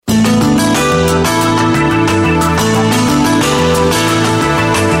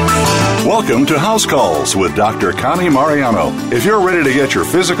Welcome to House Calls with Dr. Connie Mariano. If you're ready to get your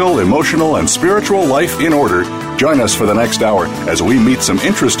physical, emotional, and spiritual life in order, join us for the next hour as we meet some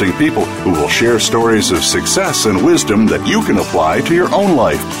interesting people who will share stories of success and wisdom that you can apply to your own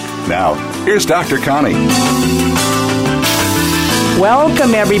life. Now, here's Dr. Connie.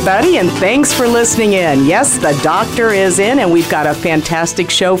 Welcome, everybody, and thanks for listening in. Yes, the doctor is in, and we've got a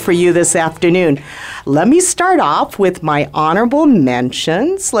fantastic show for you this afternoon. Let me start off with my honorable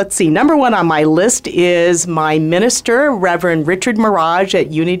mentions. Let's see. Number one on my list is my minister, Reverend Richard Mirage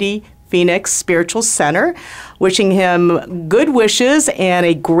at Unity Phoenix Spiritual Center. Wishing him good wishes and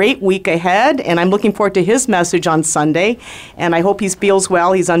a great week ahead. And I'm looking forward to his message on Sunday. And I hope he feels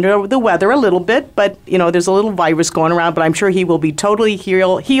well. He's under the weather a little bit, but, there's a little virus going around, but I'm sure he will be totally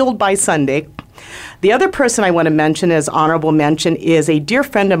healed by Sunday. The other person I want to mention as honorable mention is a dear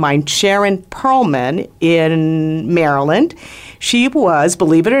friend of mine, Sharon Perlman in Maryland. She was,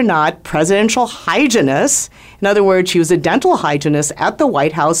 believe it or not, presidential hygienist. In other words, she was a dental hygienist at the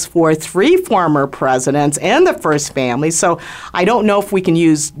White House for 3 former presidents and the first family. So I don't know if we can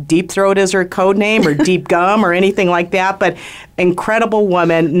use Deep Throat as her code name or Deep Gum or anything like that, but incredible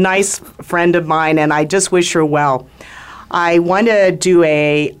woman, nice friend of mine, and I just wish her well. I want to do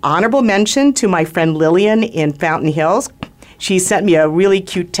a honorable mention to my friend Lillian in Fountain Hills. She sent me a really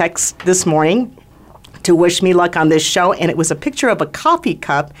cute text this morning to wish me luck on this show, and it was a picture of a coffee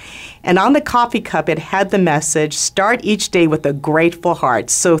cup, and on the coffee cup it had the message, start each day with a grateful heart.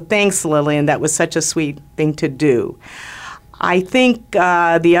 So thanks, Lillian. That was such a sweet thing to do. I think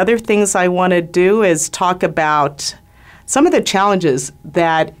the other things I want to do is talk about some of the challenges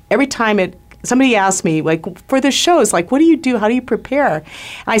that every time somebody asks me, like, for the shows, like, what do you do? How do you prepare? And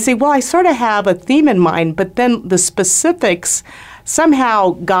I say, well, I sort of have a theme in mind, but then the specifics,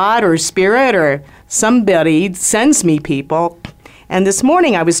 somehow God or Spirit or somebody sends me people. And this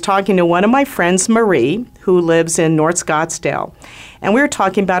morning I was talking to one of my friends, Marie, who lives in North Scottsdale. And we were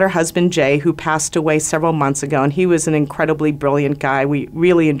talking about her husband, Jay, who passed away several months ago. And he was an incredibly brilliant guy. We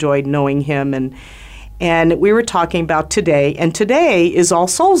really enjoyed knowing him. And we were talking about today, and today is All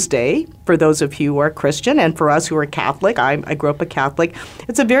Souls Day for those of you who are Christian, and for us who are Catholic. I grew up a Catholic.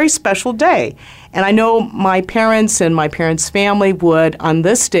 It's a very special day. And I know my parents and my parents' family would, on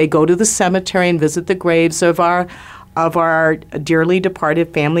this day, go to the cemetery and visit the graves of our dearly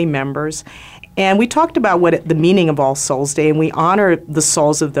departed family members. And we talked about what the meaning of All Souls Day, and we honor the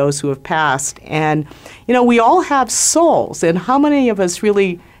souls of those who have passed. And, we all have souls, and how many of us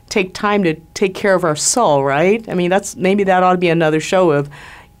really take time to take care of our soul, right? I mean, that ought to be another show of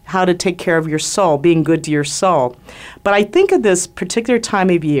how to take care of your soul, being good to your soul. But I think of this particular time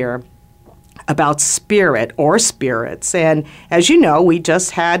of year about spirit or spirits. And as you know, we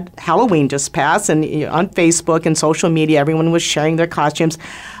just had Halloween just pass, and on Facebook and social media, everyone was sharing their costumes.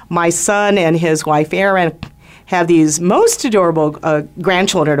 My son and his wife, Erin, have these most adorable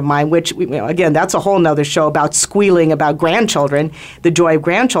grandchildren of mine, which, again, that's a whole nother show about squealing about grandchildren, the joy of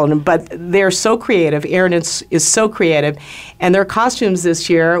grandchildren, but they're so creative. Aaron is so creative. And their costumes this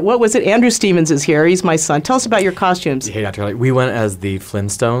year, what was it? Andrew Stevens is here. He's my son. Tell us about your costumes. Hey, Dr. Kelly. We went as the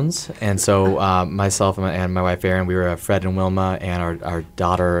Flintstones, and so myself and my wife, Erin, we were Fred and Wilma, and our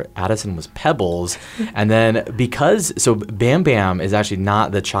daughter, Addison, was Pebbles. And then so Bam Bam is actually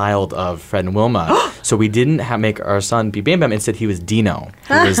not the child of Fred and Wilma, so we didn't make our son be Bam Bam. Instead, he was Dino,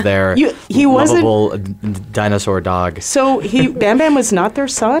 who was their lovable dinosaur dog. So Bam Bam was not their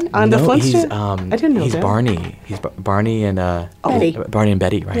son on the Flintstones? I didn't know he's that. Barney. He's Barney and Barney and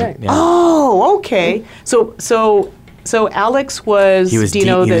Betty, right? Yeah. Oh, okay. So Alex was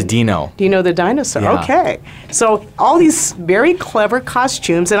Dino. He was Dino. Dino the dinosaur. Yeah. Okay. So all these very clever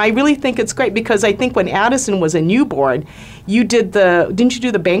costumes, and I really think it's great because I think when Addison was a newborn, didn't you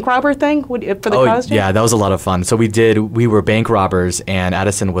do the bank robber thing for the costume? Yeah, that was a lot of fun. So we were bank robbers, and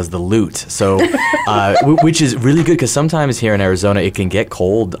Addison was the loot. So, which is really good because sometimes here in Arizona it can get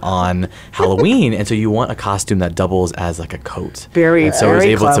cold on Halloween, and so you want a costume that doubles as like a coat. So I was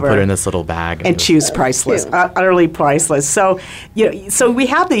able to put her in this little bag. And she was priceless, utterly priceless. So, so we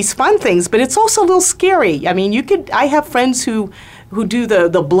have these fun things, but it's also a little scary. I mean, I have friends who do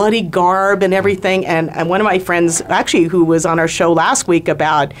the bloody garb and everything. And one of my friends, actually, who was on our show last week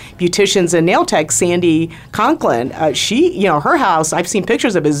about beauticians and nail techs, Sandy Conklin, her house, I've seen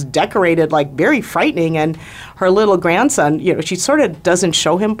pictures of, is decorated like very frightening. And her little grandson, she sort of doesn't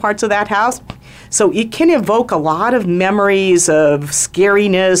show him parts of that house. So it can evoke a lot of memories of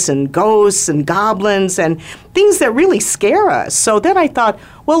scariness and ghosts and goblins and things that really scare us. So then I thought,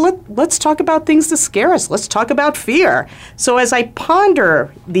 well, let's talk about things that scare us. Let's talk about fear. So as I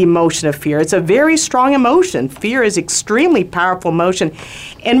ponder the emotion of fear, it's a very strong emotion. Fear is extremely powerful emotion.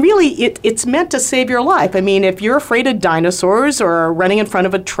 And really, it's meant to save your life. I mean, if you're afraid of dinosaurs or running in front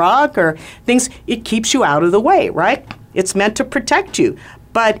of a truck or things, it keeps you out of the way, right? It's meant to protect you.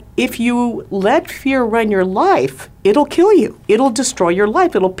 But if you let fear run your life, it'll kill you. It'll destroy your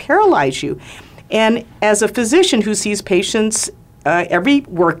life. It'll paralyze you. And as a physician who sees patients every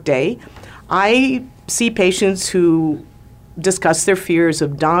workday, I see patients who discuss their fears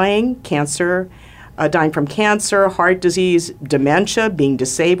of dying, cancer, dying from cancer, heart disease, dementia, being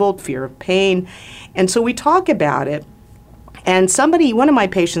disabled, fear of pain. And so we talk about it. And one of my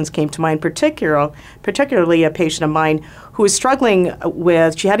patients came to mind, particularly a patient of mine who was struggling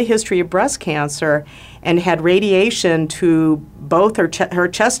with, she had a history of breast cancer and had radiation to both her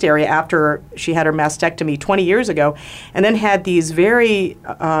chest area after she had her mastectomy 20 years ago, and then had these very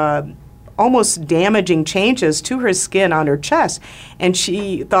almost damaging changes to her skin on her chest. And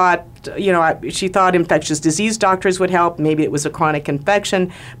she thought, infectious disease doctors would help. Maybe it was a chronic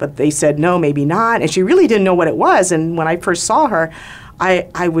infection, but they said no, maybe not. And she really didn't know what it was. And when I first saw her,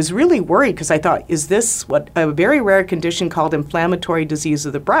 I was really worried because I thought, is this a very rare condition called inflammatory disease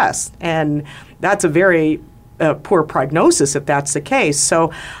of the breast? And that's a very poor prognosis if that's the case.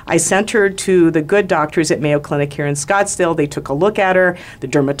 So I sent her to the good doctors at Mayo Clinic here in Scottsdale. They took a look at her. The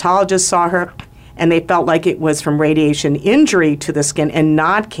dermatologist saw her, and they felt like it was from radiation injury to the skin and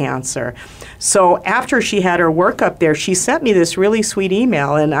not cancer. So after she had her workup there, she sent me this really sweet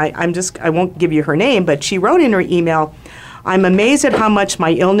email, and I won't give you her name, but she wrote in her email, "I'm amazed at how much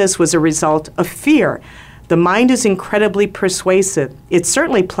my illness was a result of fear. The mind is incredibly persuasive. It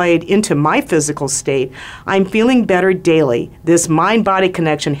certainly played into my physical state. I'm feeling better daily. This mind-body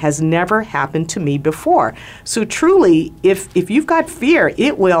connection has never happened to me before." So truly, if you've got fear,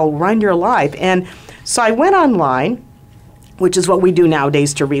 it will run your life. And so I went online, which is what we do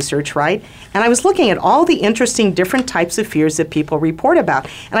nowadays to research, right? And I was looking at all the interesting different types of fears that people report about.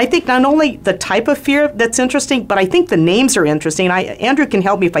 And I think not only the type of fear that's interesting, but I think the names are interesting. Andrew can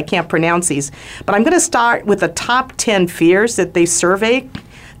help me if I can't pronounce these. But I'm going to start with the top 10 fears that they surveyed.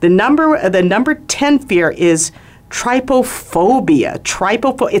 The number 10 fear is trypophobia.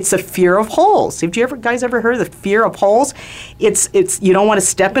 It's a fear of holes. Have you guys ever heard of the fear of holes? It's you don't want to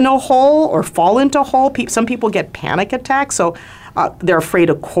step in a hole or fall into a hole. Some people get panic attacks, so they're afraid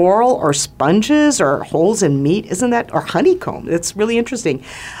of coral or sponges or holes in meat. Isn't that, or honeycomb? It's really interesting.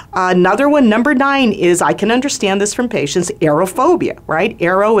 Another one, number 9, is, I can understand this from patients, aerophobia, right?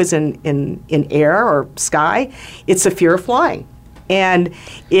 Aero is in air or sky. It's a fear of flying. And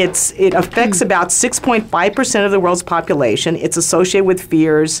it affects about 6.5% of the world's population. It's associated with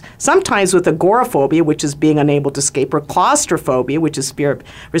fears, sometimes with agoraphobia, which is being unable to escape, or claustrophobia, which is fear of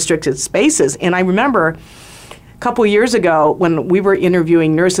restricted spaces. And I remember a couple years ago when we were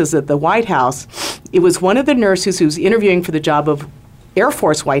interviewing nurses at the White House, it was one of the nurses who was interviewing for the job of Air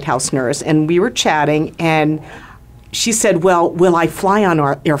Force White House nurse, and we were chatting, and she said, "Well, will I fly on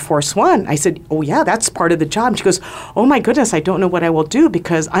our Air Force One?" I said, "Oh, yeah, that's part of the job." And she goes, "Oh, my goodness, I don't know what I will do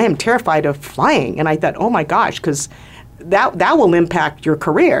because I am terrified of flying." And I thought, oh, my gosh, because that will impact your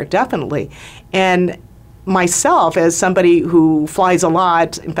career, definitely. And myself, as somebody who flies a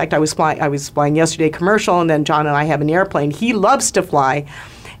lot, in fact, I was flying yesterday commercial, and then John and I have an airplane. He loves to fly.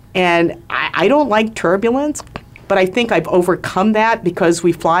 And I don't like turbulence, but I think I've overcome that because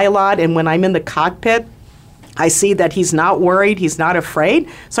we fly a lot. And when I'm in the cockpit, I see that he's not worried, he's not afraid.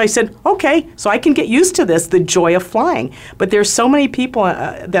 So I said, okay, so I can get used to this, the joy of flying. But there's so many people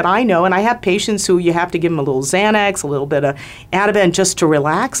that I know, and I have patients who you have to give them a little Xanax, a little bit of Ativan just to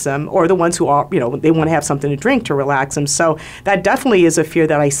relax them, or the ones who are, they want to have something to drink to relax them. So that definitely is a fear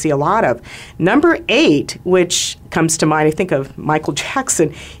that I see a lot of. Number 8, which comes to mind, I think of Michael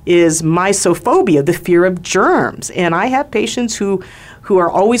Jackson, is mysophobia, the fear of germs. And I have patients who are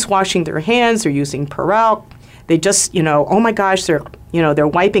always washing their hands, they're using Perel. They just, oh my gosh, they're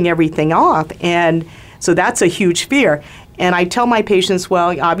wiping everything off. And so that's a huge fear. And I tell my patients,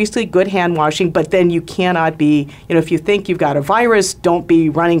 well, obviously good hand washing, but then you cannot be, if you think you've got a virus, don't be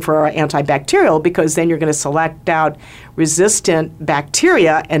running for antibacterial, because then you're going to select out resistant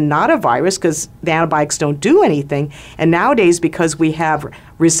bacteria and not a virus, because the antibiotics don't do anything. And nowadays, because we have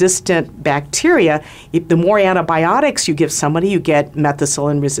resistant bacteria, the more antibiotics you give somebody, you get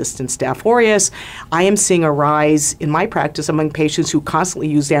methicillin-resistant Staph aureus. I am seeing a rise in my practice among patients who constantly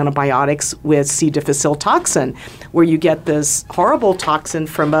use antibiotics with C. difficile toxin, where you get this horrible toxin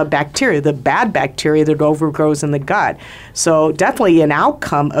from a bacteria, the bad bacteria that overgrows in the gut. So definitely an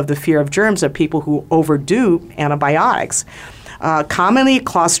outcome of the fear of germs are people who overdo antibiotics. Commonly,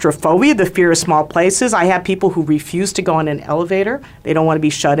 claustrophobia, the fear of small places. I have people who refuse to go in an elevator. They don't want to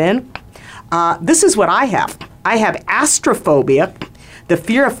be shut in. This is what I have. I have astrophobia, the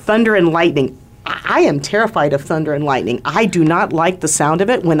fear of thunder and lightning. I am terrified of thunder and lightning. I do not like the sound of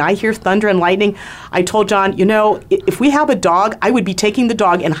it. When I hear thunder and lightning, I told John, if we have a dog, I would be taking the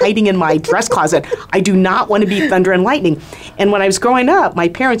dog and hiding in my dress closet. I do not want to be thunder and lightning. And when I was growing up, my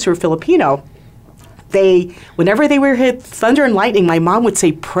parents who were Filipino, whenever they were hit thunder and lightning, my mom would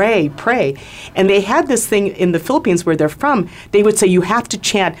say, pray, pray. And they had this thing in the Philippines where they're from. They would say, you have to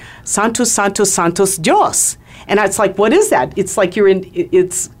chant, Santos, Santos, Santos, Dios. And it's like, what is that? It's like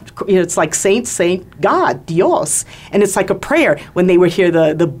it's like Saint God, Dios. And it's like a prayer. When they would hear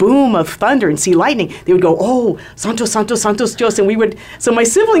the boom of thunder and see lightning, they would go, oh, Santos, Santos, Santos, Dios. And so my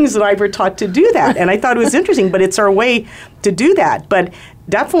siblings and I were taught to do that. And I thought it was interesting, but it's our way to do that. But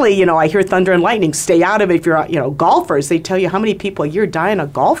definitely, I hear thunder and lightning. Stay out of it. If you're, golfers, they tell you how many people a year die on a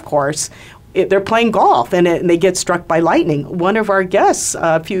golf course. They're playing golf and they get struck by lightning. One of our guests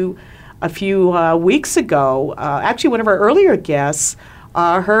a few weeks ago, actually one of our earlier guests,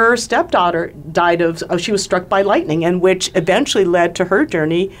 her stepdaughter died she was struck by lightning, and which eventually led to her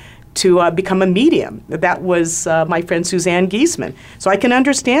journey to become a medium. That was my friend Suzanne Giesman. So I can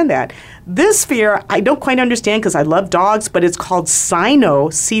understand that. This fear, I don't quite understand because I love dogs, but it's called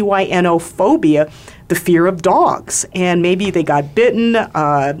cyno, C-Y-N-O phobia, the fear of dogs. And maybe they got bitten,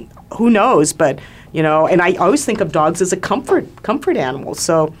 who knows, but, and I always think of dogs as a comfort animal.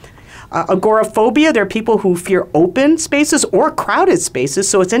 So agoraphobia, there are people who fear open spaces or crowded spaces,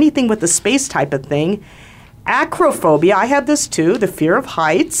 so it's anything with a space type of thing. Acrophobia, I have this too, the fear of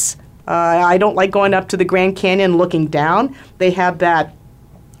heights. I don't like going up to the Grand Canyon looking down. They have that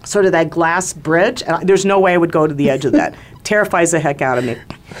sort of that glass bridge. There's no way I would go to the edge of that. Terrifies the heck out of me.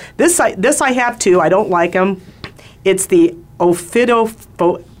 This I have too. I don't like them. It's the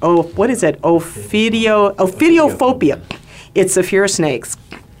ophidiophobia. It's the fear of snakes.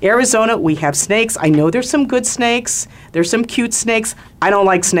 Arizona, we have snakes. I know there's some good snakes. There's some cute snakes. I don't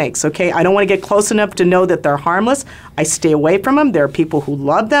like snakes, okay? I don't want to get close enough to know that they're harmless. I stay away from them. There are people who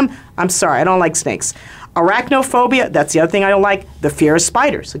love them. I'm sorry, I don't like snakes. Arachnophobia, that's the other thing I don't like. The fear of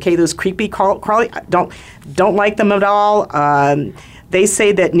spiders, okay? Those creepy crawly, don't like them at all. They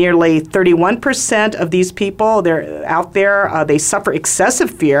say that nearly 31% of these people, they're out there, they suffer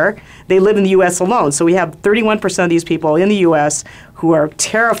excessive fear. They live in the U.S. alone. So we have 31% of these people in the U.S. who are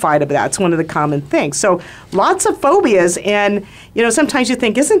terrified of that. It's one of the common things. So lots of phobias. And, sometimes you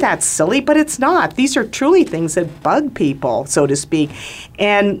think, isn't that silly? But it's not. These are truly things that bug people, so to speak.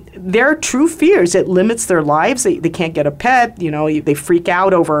 And they're true fears. It limits their lives. They can't get a pet. They freak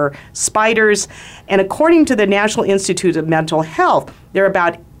out over spiders. And according to the National Institute of Mental Health, there are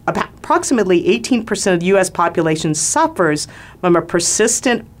about approximately 18% of the U.S. population suffers from a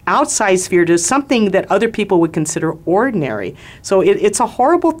persistent outsized fear to something that other people would consider ordinary. So it's a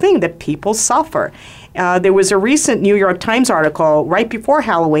horrible thing that people suffer. There was a recent New York Times article right before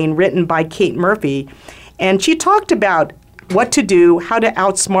Halloween written by Kate Murphy, and she talked about what to do, how to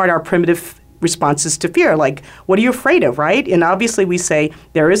outsmart our primitive responses to fear. Like, what are you afraid of, right? And obviously we say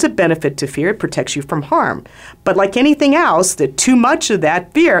there is a benefit to fear. It protects you from harm. But like anything else, that too much of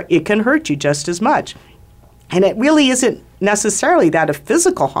that fear, it can hurt you just as much. And it really isn't necessarily that of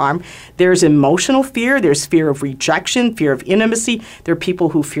physical harm. There's emotional fear. There's fear of rejection, fear of intimacy. There are people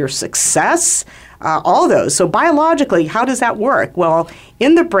who fear success, all those. So biologically, how does that work? Well,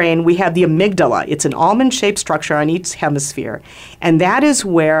 in the brain, we have the amygdala. It's an almond-shaped structure on each hemisphere. And that is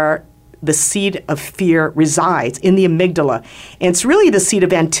where the seed of fear resides, in the amygdala. And it's really the seed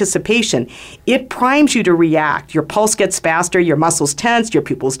of anticipation. It primes you to react. Your pulse gets faster, your muscles tense, your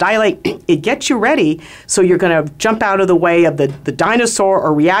pupils dilate. It gets you ready, so you're going to jump out of the way of the dinosaur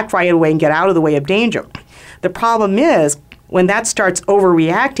or react right away and get out of the way of danger. The problem is, when that starts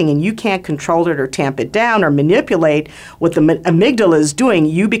overreacting and you can't control it or tamp it down or manipulate what the amygdala is doing,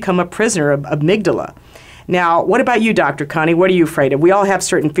 you become a prisoner of amygdala. Now, what about you, Dr. Connie? What are you afraid of? We all have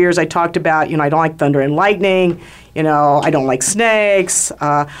certain fears. I talked about, I don't like thunder and lightning. I don't like snakes.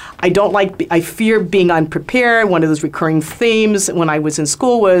 I fear being unprepared. One of those recurring themes when I was in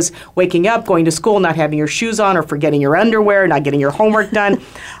school was waking up, going to school, not having your shoes on or forgetting your underwear, not getting your homework done.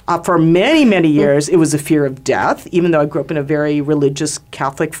 For many, many years, it was a fear of death, even though I grew up in a very religious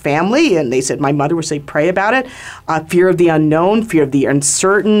Catholic family, and they said my mother would say, pray about it. Fear of the unknown, fear of the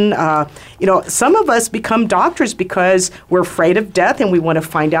uncertain. Some of us become doctors because we're afraid of death and we want to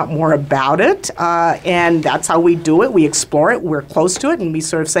find out more about it, and that's how we do it. We explore it. We're close to it, and we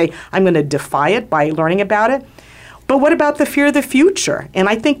sort of say, I'm going to defy it by learning about it. But what about the fear of the future? And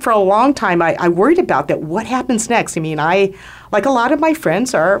I think for a long time, I worried about that. What happens next? I mean, like a lot of my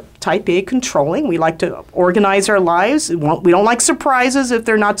friends, are type A, controlling. We like to organize our lives. We don't like surprises if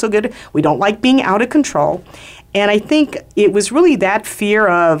they're not so good. We don't like being out of control. And I think it was really that fear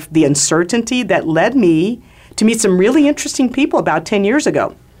of the uncertainty that led me to meet some really interesting people about 10 years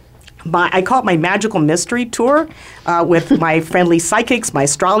ago. I call it my magical mystery tour with my friendly psychics, my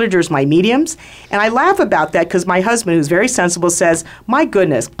astrologers, my mediums. And I laugh about that because my husband, who's very sensible, says, my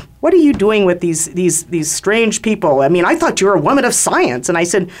goodness, what are you doing with these strange people? I mean, I thought you were a woman of science. And I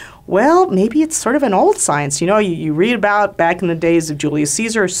said, well, maybe it's sort of an old science. You know, you read about back in the days of Julius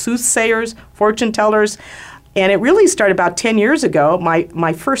Caesar, soothsayers, fortune tellers. And it really started about 10 years ago.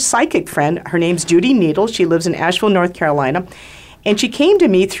 My first psychic friend, her name's Judy Needle. She lives in Asheville, North Carolina. And she came to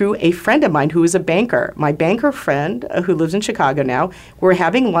me through a friend of mine who is a banker. My banker friend, who lives in Chicago now, we were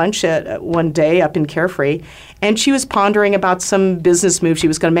having lunch one day up in Carefree, and she was pondering about some business move she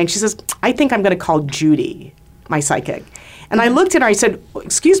was going to make. She says, I think I'm going to call Judy, my psychic. And I looked at her, I said,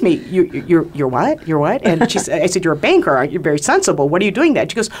 excuse me, you're what? You're what? And I said, you're a banker, you're very sensible. What are you doing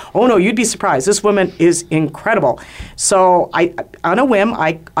that? She goes, oh no, you'd be surprised. This woman is incredible. So on a whim,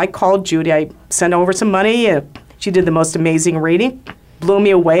 I called Judy. I sent over some money. She did the most amazing reading, blew me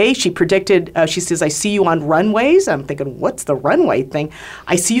away. She predicted, she says, I see you on runways. I'm thinking, what's the runway thing?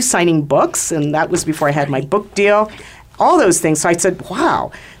 I see you signing books, and that was before I had my book deal. All those things. So I said,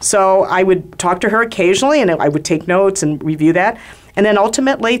 wow. So I would talk to her occasionally, and I would take notes and review that. And then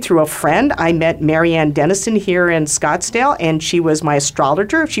ultimately, through a friend, I met Marianne Dennison here in Scottsdale, and she was my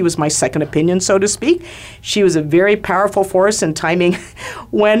astrologer. She was my second opinion, so to speak. She was a very powerful force in timing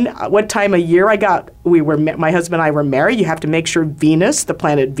what time of year my husband and I were married. You have to make sure Venus, the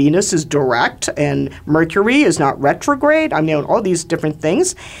planet Venus, is direct, and Mercury is not retrograde. I mean, all these different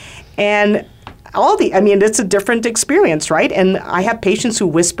things. And it's a different experience, right? And I have patients who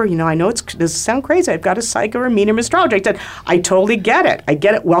whisper, I know this sounds crazy. I've got a psycho or medium astrologer. I said, I totally get it. I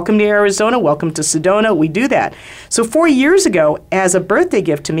get it. Welcome to Arizona. Welcome to Sedona. We do that. So 4 years ago, as a birthday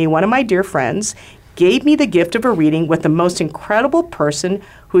gift to me, one of my dear friends gave me the gift of a reading with the most incredible person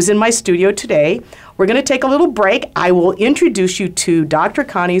who's in my studio today. We're going to take a little break. I will introduce you to Dr.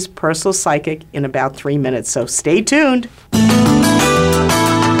 Connie's personal psychic in about 3 minutes. So stay tuned.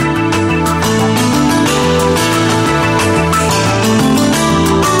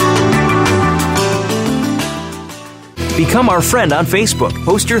 Become our friend on Facebook.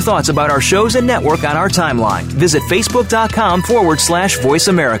 Post your thoughts about our shows and network on our timeline. Visit Facebook.com/Voice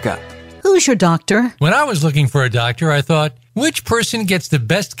America. Who's your doctor? When I was looking for a doctor, I thought, which person gets the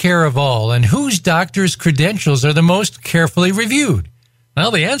best care of all and whose doctor's credentials are the most carefully reviewed? Well,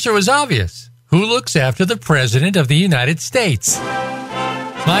 the answer was obvious. Who looks after the President of the United States?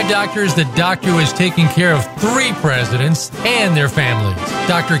 My doctor is the doctor who has taken care of 3 presidents and their families.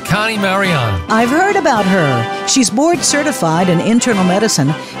 Dr. Connie Mariano. I've heard about her. She's board certified in internal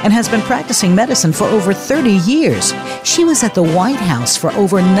medicine and has been practicing medicine for over 30 years. She was at the White House for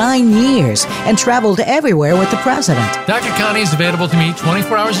over 9 years and traveled everywhere with the president. Dr. Connie is available to meet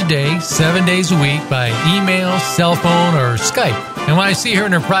 24 hours a day, 7 days a week by email, cell phone, or Skype. And when I see her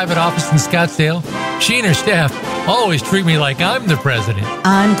in her private office in Scottsdale, she and her staff always treat me like I'm the president.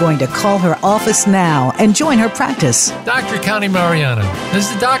 I'm going to call her office now and join her practice. Dr. Connie Mariano is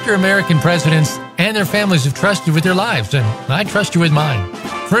the doctor American presidents and their families have trusted with their lives, and I trust you with mine.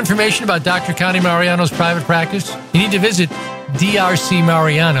 For information about Dr. Connie Mariano's private practice, you need to visit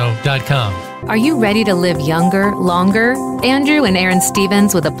drcmariano.com. Are you ready to live younger, longer? Andrew and Aaron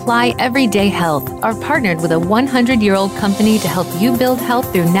Stevens with Apply Everyday Health are partnered with a 100-year-old company to help you build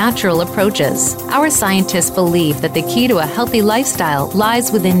health through natural approaches. Our scientists believe that the key to a healthy lifestyle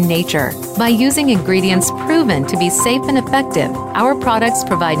lies within nature. By using ingredients proven to be safe and effective, our products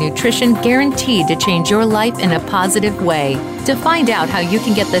provide nutrition guaranteed to change your life in a positive way. To find out how you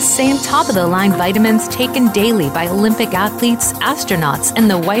can get the same top-of-the-line vitamins taken daily by Olympic athletes, astronauts, and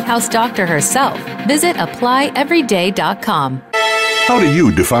the White House doctor herself, visit applyeveryday.com. How do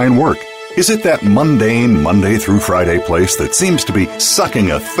you define work? Is it that mundane Monday through Friday place that seems to be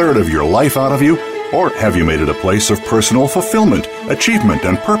sucking a third of your life out of you? Or have you made it a place of personal fulfillment, achievement,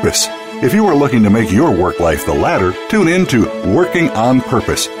 and purpose? If you are looking to make your work life the latter, tune in to Working on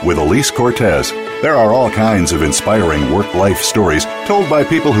Purpose with Elise Cortez. There are all kinds of inspiring work-life stories told by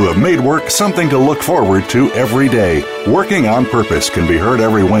people who have made work something to look forward to every day. Working on Purpose can be heard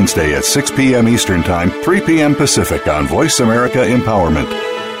every Wednesday at 6 p.m. Eastern Time, 3 p.m. Pacific on Voice America Empowerment.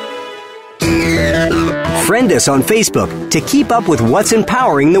 Friend us on Facebook to keep up with what's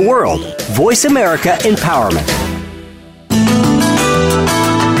empowering the world. Voice America Empowerment.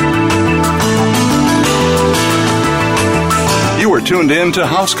 You are tuned in to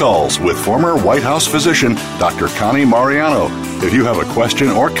House Calls with former White House physician Dr. Connie Mariano. If you have a question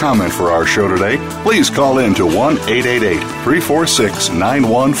or comment for our show today, please call in to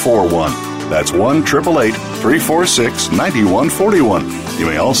 1-888-346-9141. That's 1-888-346-9141. You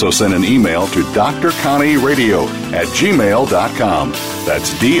may also send an email to drconnieradio@gmail.com.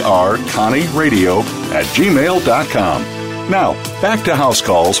 That's drconnieradio@gmail.com. Now, back to House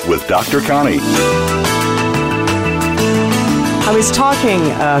Calls with Dr. Connie. I was talking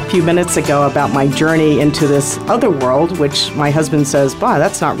a few minutes ago about my journey into this other world, which my husband says, wow,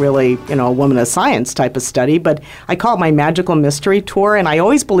 that's not really, a woman of science type of study, but I call it my magical mystery tour, and I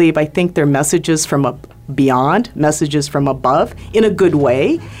always believe, I think they're messages from beyond, messages from above, in a good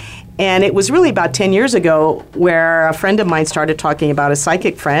way. And it was really about 10 years ago where a friend of mine started talking about a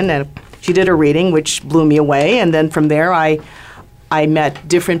psychic friend, and she did a reading, which blew me away, and then from there I met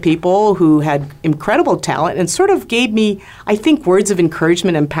different people who had incredible talent and sort of gave me, I think, words of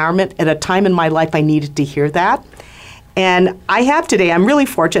encouragement, empowerment at a time in my life I needed to hear that. And I have today, I'm really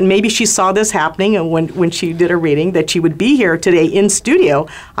fortunate, maybe she saw this happening when she did a reading, that she would be here today in studio.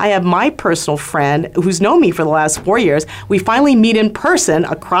 I have my personal friend who's known me for the last 4 years. We finally meet in person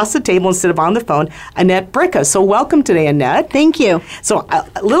across the table instead of on the phone, Annette Bricka. So welcome today, Annette. Thank you. So a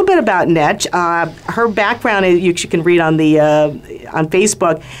little bit about Annette. Her background, you can read on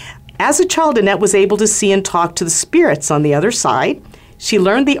Facebook. As a child, Annette was able to see and talk to the spirits on the other side. She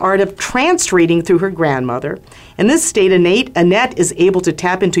learned the art of trance reading through her grandmother. In this state, Annette is able to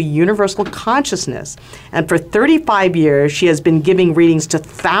tap into universal consciousness. And for 35 years, she has been giving readings to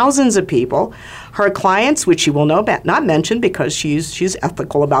thousands of people. Her clients, which she will not mention because she's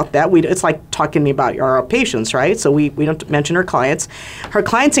ethical about that. It's like talking about our patients, right? So we don't mention her clients. Her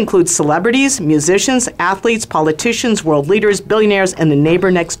clients include celebrities, musicians, athletes, politicians, world leaders, billionaires, and the neighbor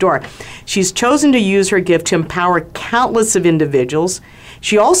next door. She's chosen to use her gift to empower countless of individuals.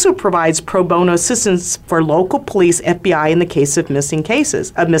 She also provides pro bono assistance for local police, FBI in the case of missing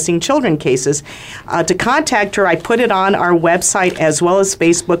children cases. To contact her, I put it on our website as well as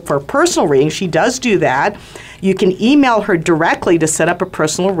Facebook for personal reading. She does do that. You can email her directly to set up a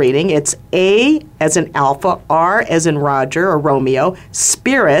personal reading. It's A as in Alpha, R as in Roger or Romeo,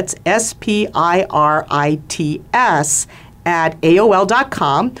 Spirits, SPIRITS at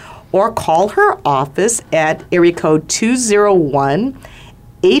AOL.com, or call her office at area code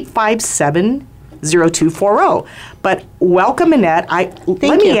 201-857-0240. But welcome, Annette.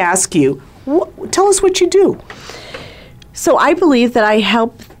 Let me ask you, tell us what you do. So I believe that I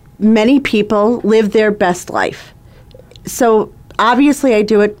help many people live their best life. So obviously I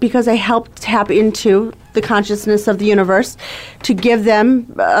do it because I help tap into the consciousness of the universe to give them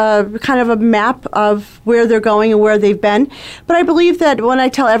kind of a map of where they're going and where they've been. But I believe that when I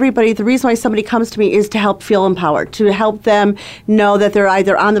tell everybody, the reason why somebody comes to me is to help feel empowered, to help them know that they're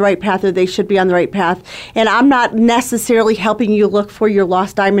either on the right path or they should be on the right path. And I'm not necessarily helping you look for your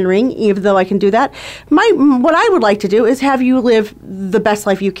lost diamond ring, even though I can do that. What I would like to do is have you live the best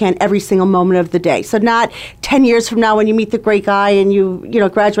life you can every single moment of the day. So not 10 years from now when you meet the great guy and you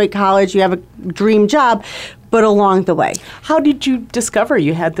graduate college, you have a dream job, but along the way. How did you discover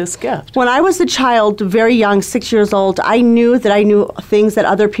you had this gift? When I was a child, very young, 6 years old, I knew that I knew things that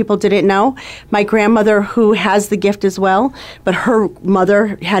other people didn't know. My grandmother, who has the gift as well, but her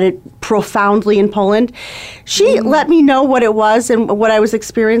mother had it profoundly in Poland, she let me know what it was and what I was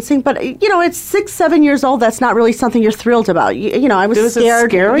experiencing. But, at 6, 7 years old, that's not really something you're thrilled about. I was scared.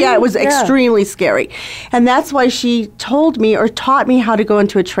 It scary? Yeah, it was extremely scary. And that's why she told me or taught me how to go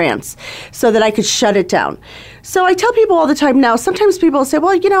into a trance so that I could shut it down. So I tell people all the time now, sometimes people say,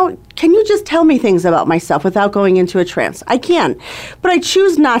 well, can you just tell me things about myself without going into a trance? I can, but I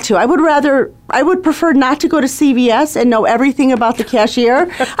choose not to. I would prefer not to go to CVS and know everything about the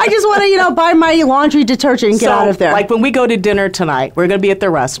cashier. I just want to, buy my laundry detergent and get out of there. Like when we go to dinner tonight, we're going to be at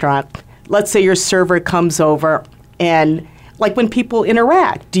the restaurant. Let's say your server comes over and like when people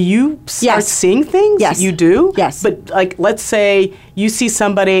interact, do you start seeing things? Yes. You do? Yes. But like, let's say you see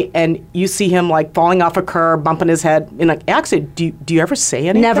somebody and you see him like falling off a curb, bumping his head in an accident. Do you ever say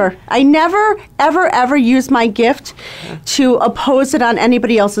anything? Never. I never, ever use my gift to oppose it on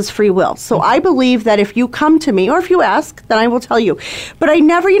anybody else's free will. So I believe that if you come to me or if you ask, then I will tell you. But I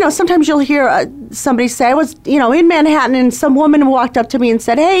never, sometimes you'll hear somebody say, I was, in Manhattan and some woman walked up to me and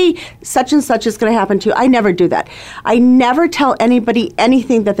said, hey, such and such is going to happen to you. I never do that. I never tell anybody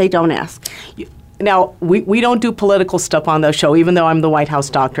anything that they don't ask. Now, we don't do political stuff on the show, even though I'm the White House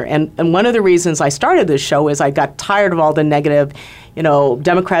doctor. And one of the reasons I started this show is I got tired of all the negative,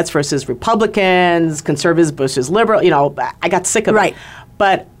 Democrats versus Republicans, conservatives versus liberal. I got sick of it.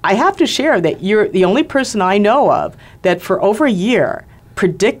 But I have to share that you're the only person I know of that for over a year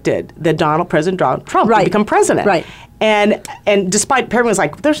predicted that President Donald Trump would become president. Right. And despite everyone was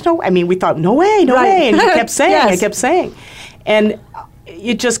like, there's no, I mean, we thought, no way, no way. And he kept saying, Yes. I kept saying. And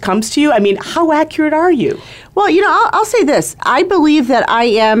it just comes to you. I mean, how accurate are you? Well, I'll say this. I believe that I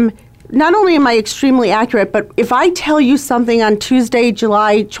am, not only am I extremely accurate, but if I tell you something on Tuesday,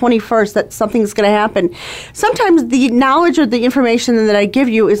 July 21st, that something's going to happen, sometimes the knowledge or the information that I give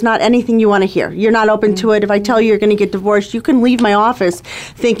you is not anything you want to hear. You're not open to it. If I tell you you're going to get divorced, you can leave my office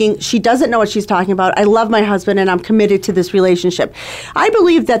thinking she doesn't know what she's talking about. I love my husband and I'm committed to this relationship. I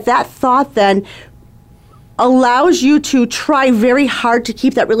believe that thought then allows you to try very hard to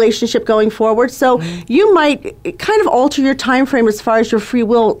keep that relationship going forward. So you might kind of alter your time frame as far as your free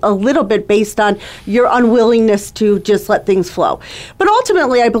will a little bit based on your unwillingness to just let things flow. But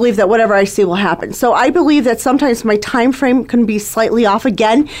ultimately, I believe that whatever I see will happen. So I believe that sometimes my time frame can be slightly off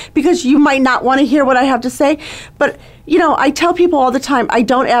again because you might not want to hear what I have to say. But I tell people all the time, I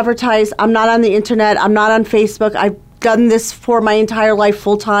don't advertise. I'm not on the internet. I'm not on Facebook. I've done this for my entire life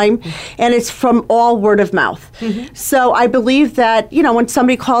full time, and it's from all word of mouth. So I believe that, when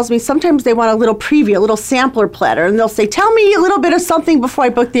somebody calls me, sometimes they want a little preview, a little sampler platter, and they'll say, tell me a little bit of something before I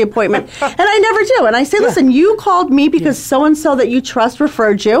book the appointment. And I never do. And I say, listen, you called me because so-and-so that you trust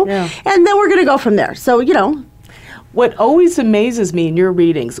referred you, and then we're going to go from there. So, What always amazes me in your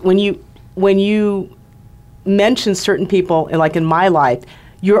readings, when you mention certain people, like in my life,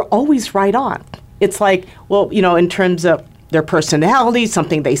 you're always right on. It's like, well, in terms of their personality,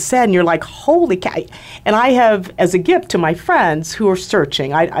 something they said, and you're like, holy cow. And I have, as a gift to my friends who are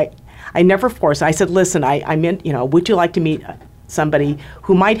searching, I never force. I said, listen, I meant, would you like to meet somebody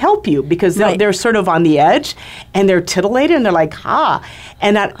who might help you? Because they're sort of on the edge, and they're titillated, and they're like,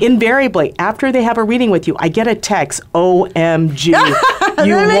 And invariably, after they have a reading with you, I get a text, OMG.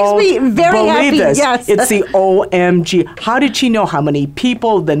 You that won't makes me very believe happy. this. Yes. It's the OMG. How did she know how many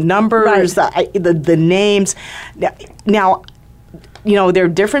people, the numbers, the names? Now, there are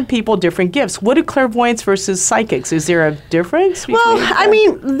different people, different gifts. What are clairvoyants versus psychics? Is there a difference? Well, I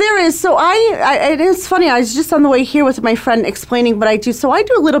mean, there is. So it is funny. I was just on the way here with my friend explaining what I do. So I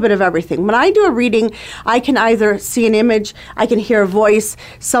do a little bit of everything. When I do a reading, I can either see an image, I can hear a voice,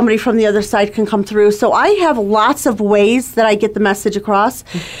 somebody from the other side can come through. So I have lots of ways that I get the message across.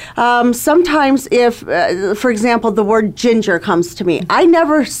 Sometimes if, for example, the word ginger comes to me, I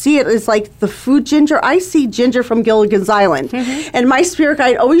never see it as like the food ginger. I see ginger from Gilligan's Island. And my spirit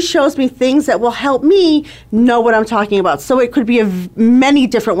guide always shows me things that will help me know what I'm talking about. So it could be many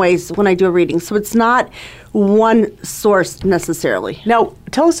different ways when I do a reading. So it's not one source necessarily. Now,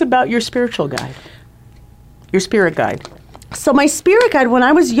 tell us about your spiritual guide, your spirit guide. So my spirit guide, when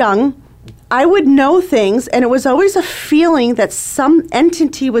I was young, I would know things, and it was always a feeling that some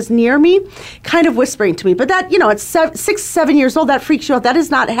entity was near me, kind of whispering to me. But that, at 6, 7 years old, that freaks you out. That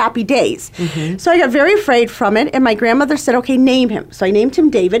is not happy days. So I got very afraid from it, and my grandmother said, okay, name him. So I named him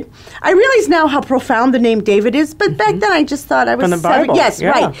David. I realize now how profound the name David is, but back then I just thought I was from the Bible. Yes,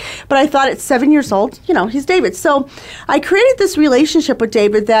 right. But I thought at 7 years old, he's David. So I created this relationship with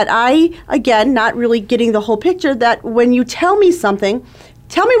David that I, again, not really getting the whole picture, that when you tell me something,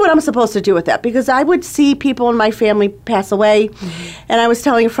 tell me what I'm supposed to do with that, because I would see people in my family pass away, and I was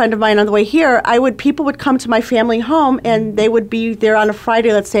telling a friend of mine on the way here, people would come to my family home, and they would be there on a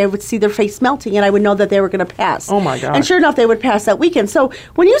Friday, let's say, I would see their face melting, and I would know that they were going to pass. Oh my God. And sure enough, they would pass that weekend. So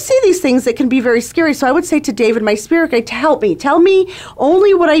when you see these things, it can be very scary. So I would say to David, my spirit guide, to help me. Tell me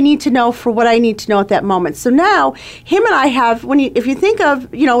only what I need to know for what I need to know at that moment. So now, him and I have, if you think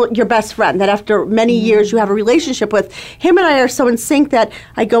of, your best friend that after many years you have a relationship with, him and I are so in sync that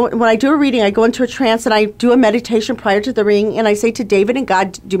when I do a reading, I go into a trance and I do a meditation prior to the reading, and I say to David and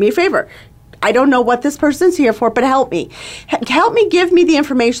God, do me a favor. I don't know what this person's here for, but help me. Help me, give me the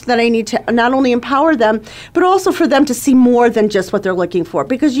information that I need to not only empower them, but also for them to see more than just what they're looking for.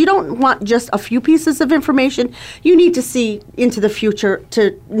 Because you don't want just a few pieces of information. You need to see into the future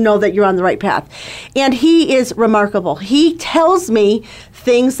to know that you're on the right path. And he is remarkable. He tells me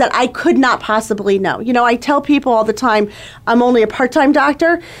things that I could not possibly know. I tell people all the time, I'm only a part-time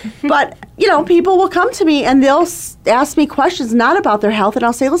doctor, but, people will come to me and they'll ask me questions not about their health, and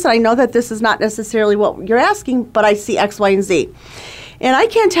I'll say, listen, I know that this is not necessarily what you're asking, but I see X, Y, and Z. And I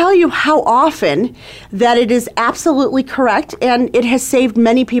can't tell you how often that it is absolutely correct, and it has saved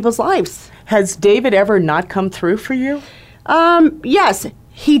many people's lives. Has David ever not come through for you? Yes.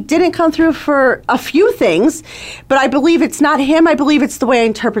 He didn't come through for a few things, but I believe it's not him. I believe it's the way I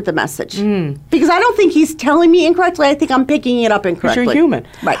interpret the message. Because I don't think he's telling me incorrectly. I think I'm picking it up incorrectly. Because you're human.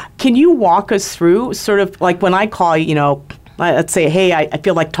 Right. Can you walk us through sort of like when I call, let's say, hey, I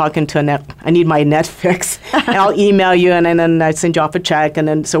feel like talking to I need my Netflix, and I'll email you, and then I send you off a check, and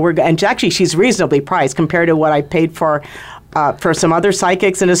then and actually she's reasonably priced compared to what I paid for some other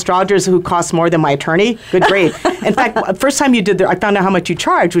psychics and astrologers who cost more than my attorney. Good grief. In fact, first time you did I found out how much you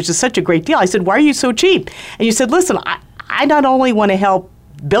charge, which is such a great deal. I said, why are you so cheap? And you said, listen, I not only want to help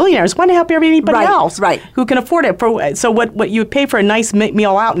billionaires, want to help anybody else who can afford it. So what you pay for a nice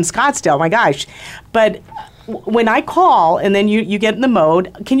meal out in Scottsdale, my gosh. But when I call and then you get in the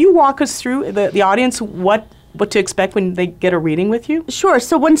mode, can you walk us through the audience what to expect when they get a reading with you? Sure.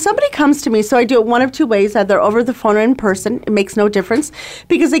 So when somebody comes to me, so I do it one of two ways, either over the phone or in person. It makes no difference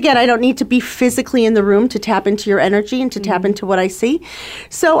because, again, I don't need to be physically in the room to tap into your energy and to tap into what I see.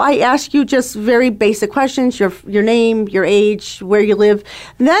 So I ask you just very basic questions, your name, your age, where you live.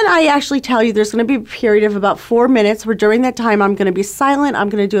 Then I actually tell you there's going to be a period of about 4 minutes where during that time I'm going to be silent. I'm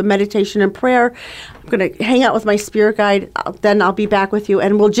going to do a meditation and prayer. I'm going to hang out with my spirit guide. Then I'll be back with you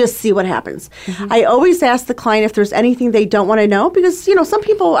and we'll just see what happens. I always ask the client if there's anything they don't want to know because, some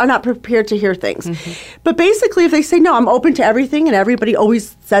people are not prepared to hear things. But basically, if they say, no, I'm open to everything, and everybody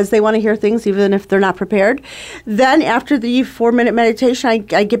always says they want to hear things even if they're not prepared, then after the 4-minute meditation, I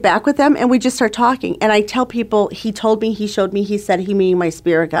get back with them and we just start talking. And I tell people, he told me, he showed me, he said, he meaning my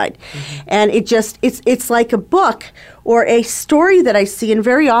spirit guide. And it's like a book or a story that I see, and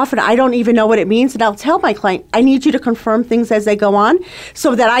very often I don't even know what it means, and I'll tell my client, I need you to confirm things as they go on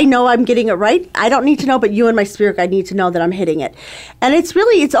so that I know I'm getting it right. I don't need to know, but you and my spirit guide need to know that I'm hitting it. And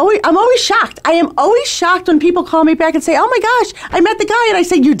I'm always shocked. I am always shocked when people call me back and say, oh my gosh, I met the guy, and I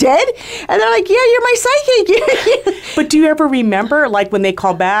say, you did? And they're like, yeah, you're my psychic. But do you ever remember, like when they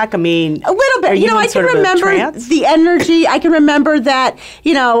call back, a little bit. I can remember the energy. I can remember that,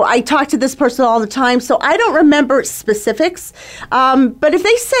 I talk to this person all the time, so I don't remember specifics. But if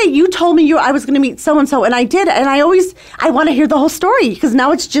they say, you told me I was going to meet so-and-so, and I did, and I want to hear the whole story, because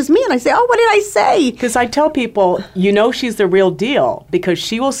now it's just me, and I say, oh, what did I say? Because I tell people, she's the real deal, because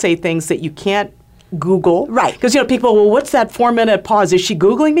she will say things that you can't Google. Right. Because, people, well, what's that 4-minute pause? Is she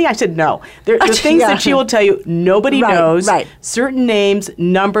Googling me? I said, no. There are things that she will tell you nobody knows. Right. Certain names,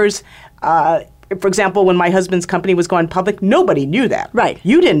 numbers. For example, when my husband's company was going public, nobody knew that. Right.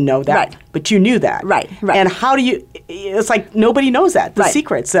 You didn't know that, but you knew that. Right. And how do you, it's like nobody knows that. The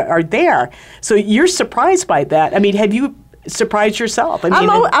secrets are there. So you're surprised by that. I mean, have you surprised yourself?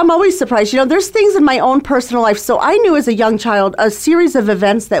 I'm always surprised. There's things in my own personal life. So I knew as a young child a series of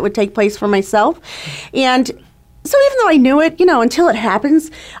events that would take place for myself. And so even though I knew it, until it happens,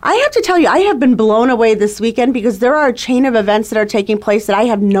 I have to tell you, I have been blown away this weekend because there are a chain of events that are taking place that I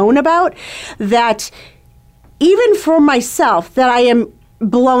have known about that even for myself that I am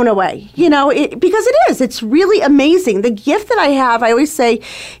blown away, because it is. It's really amazing. The gift that I have, I always say,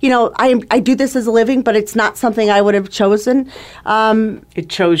 I do this as a living, but it's not something I would have chosen. It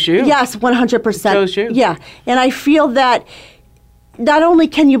chose you. Yes, 100%. It chose you. Yeah. And I feel that not only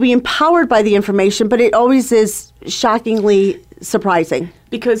can you be empowered by the information, but it always is shockingly surprising.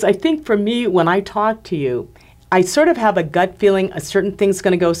 Because I think for me, when I talk to you, I sort of have a gut feeling a certain thing's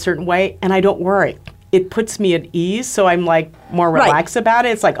going to go a certain way, and I don't worry. It puts me at ease, so I'm like more relaxed about it.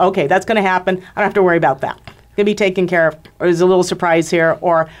 It's like, okay, that's going to happen. I don't have to worry about that. It's going to be taken care of, or there's a little surprise here,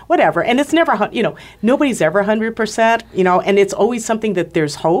 or whatever. And it's never, nobody's ever 100%, and it's always something that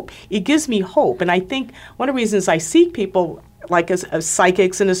there's hope. It gives me hope. And I think one of the reasons I seek people like as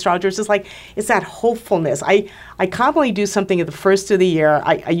psychics and astrologers is like, it's that hopefulness. I commonly do something at the first of the year.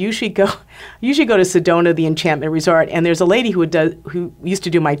 I usually go to Sedona, the enchantment resort, and there's a lady who used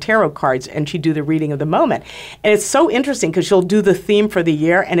to do my tarot cards, and she'd do the reading of the moment. And it's so interesting because she'll do the theme for the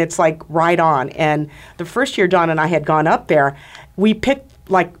year, and it's like right on. And the first year Dawn and I had gone up there, we picked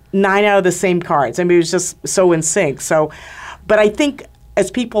like 9 out of the same cards. I mean, it was just so in sync. So, but I think as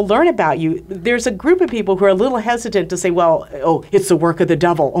people learn about you, there's a group of people who are a little hesitant to say, well, it's the work of the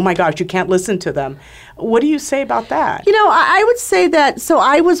devil. Oh, my gosh, you can't listen to them. What do you say about that? I would say that, so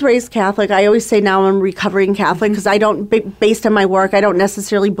I was raised Catholic. I always say now I'm recovering Catholic because I don't, based on my work, I don't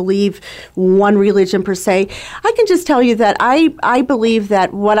necessarily believe one religion per se. I can just tell you that I believe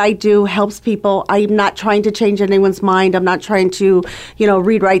that what I do helps people. I'm not trying to change anyone's mind. I'm not trying to,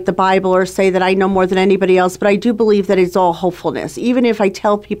 rewrite the Bible or say that I know more than anybody else, but I do believe that it's all hopefulness. Even if if I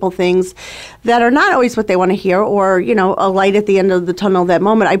tell people things that are not always what they want to hear, or, a light at the end of the tunnel that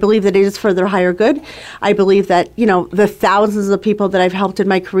moment. I believe that it is for their higher good. I believe that, the thousands of people that I've helped in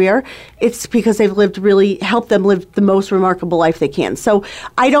my career, it's because they've helped them live the most remarkable life they can. So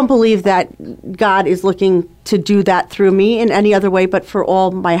I don't believe that God is looking to do that through me in any other way, but for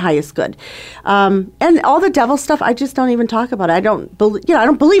all my highest good. And all the devil stuff, I just don't even talk about it. I don't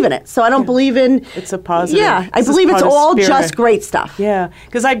believe in it. So I don't believe in. It's a positive. Yeah, I believe it's all just great stuff. Yeah,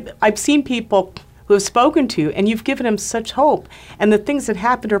 because I've seen people who have spoken to you, and you've given them such hope. And the things that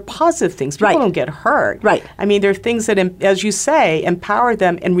happened are positive things. People don't get hurt. Right. I mean, they're things that, as you say, empower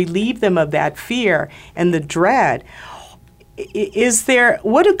them and relieve them of that fear and the dread.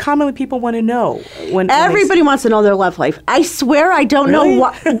 What do commonly people want to know? Everybody wants to know their love life. I swear I don't know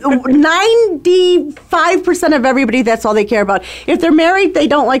what. 95% of everybody, that's all they care about. If they're married, they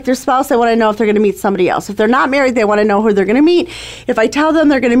don't like their spouse. They want to know if they're going to meet somebody else. If they're not married, they want to know who they're going to meet. If I tell them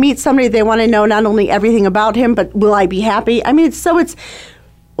they're going to meet somebody, they want to know not only everything about him, but will I be happy? I mean, it's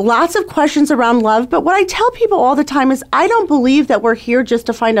lots of questions around love, but what I tell people all the time is I don't believe that we're here just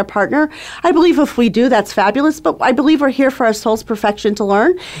to find a partner. I believe if we do, that's fabulous, but I believe we're here for our soul's perfection to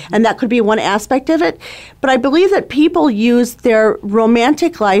learn, and that could be one aspect of it. But I believe that people use their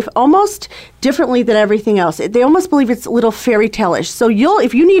romantic life almost differently than everything else. They almost believe it's a little fairy tale-ish. So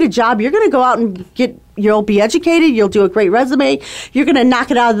if you need a job, you're going to go out and you'll be educated, you'll do a great resume, you're going to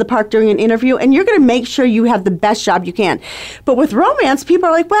knock it out of the park during an interview, and you're going to make sure you have the best job you can. But with romance, people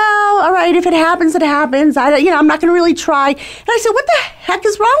are like, well, all right, if it happens, it happens. I'm not going to really try. And I said, what the heck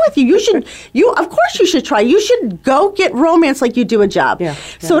is wrong with you? Of course you should try. You should go get romance like you do a job. Yeah.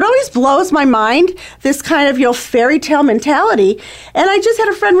 So it always blows my mind, this kind of, fairy tale mentality. And I just had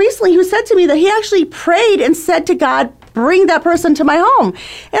a friend recently who said to me that he actually prayed and said to God, bring that person to my home. And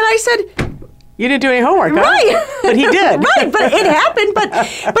I said, you didn't do any homework, huh? Right. But he did. Right, but it happened. But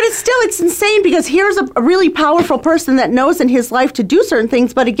it's insane because here's a really powerful person that knows in his life to do certain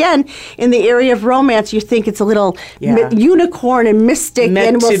things. But again, in the area of romance, you think it's a little unicorn and mystic.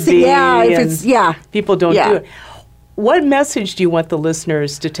 Meant and we'll to see. Be, yeah, if and it's, yeah. People don't do it. What message do you want the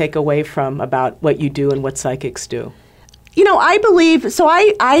listeners to take away from about what you do and what psychics do? I believe, so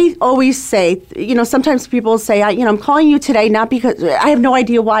I always say, sometimes people say, I'm calling you today not because, I have no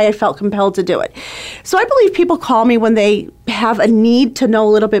idea why I felt compelled to do it. So I believe people call me when they have a need to know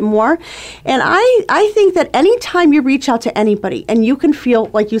a little bit more. And I think that anytime you reach out to anybody and you can feel,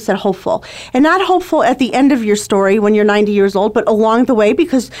 like you said, hopeful, and not hopeful at the end of your story when you're 90 years old, but along the way,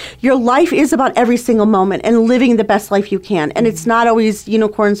 because your life is about every single moment and living the best life you can. And it's not always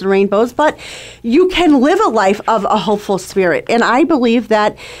unicorns and rainbows, but you can live a life of a hopeful spirit. And I believe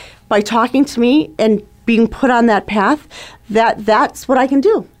that by talking to me and being put on that path, that's what I can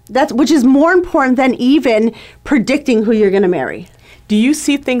do. Which is more important than even predicting who you're going to marry. Do you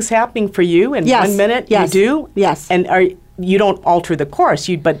see things happening for you in 1 minute? Yes. You do? Yes. And you don't alter the course,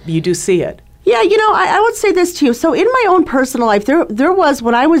 but you do see it. Yeah, I would say this to you. So in my own personal life, there was,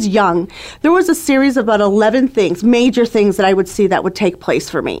 when I was young, there was a series of about 11 things, major things that I would see that would take place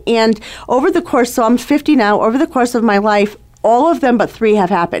for me. And over the course, so I'm 50 now, over the course of my life, all of them but 3 have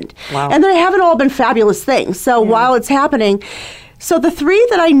happened. Wow. And they haven't all been fabulous things. So while it's happening, so the 3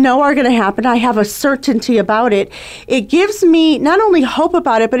 that I know are going to happen, I have a certainty about it. It gives me not only hope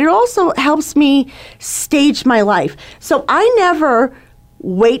about it, but it also helps me stage my life. So I never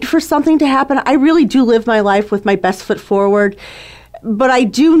wait for something to happen. I really do live my life with my best foot forward. But I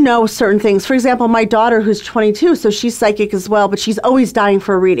do know certain things. For example, my daughter, who's 22, so she's psychic as well, but she's always dying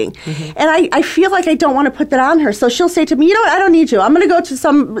for a reading. Mm-hmm. And I feel like I don't want to put that on her. So she'll say to me, I don't need you. I'm going to go to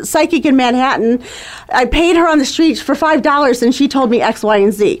some psychic in Manhattan. I paid her on the streets for $5, and she told me X, Y,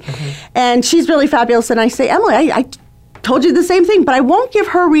 and Z. Mm-hmm. And she's really fabulous. And I say, Emily, I told you the same thing, but I won't give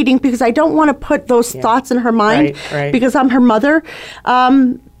her a reading because I don't want to put those thoughts in her mind because I'm her mother.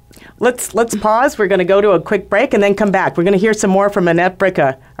 Let's pause. We're going to go to a quick break and then come back. We're going to hear some more from Annette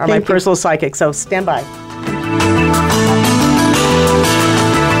Bricca, my personal psychic. So stand by.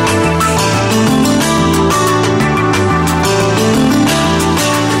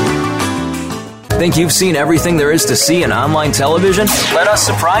 Think you've seen everything there is to see in online television? Let us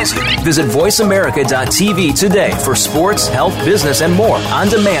surprise you. Visit voiceamerica.tv today for sports, health, business, and more on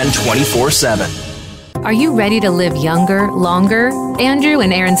demand 24/7. Are you ready to live younger, longer? Andrew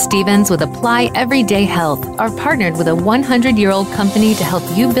and Aaron Stevens with Apply Everyday Health are partnered with a 100-year-old company to help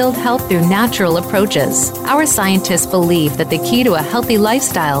you build health through natural approaches. Our scientists believe that the key to a healthy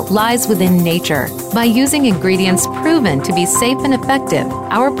lifestyle lies within nature. By using ingredients proven to be safe and effective,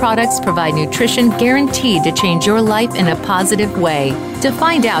 our products provide nutrition guaranteed to change your life in a positive way. To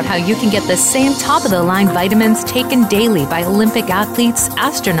find out how you can get the same top-of-the-line vitamins taken daily by Olympic athletes,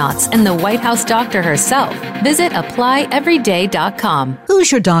 astronauts, and the White House doctor herself, visit applyeveryday.com.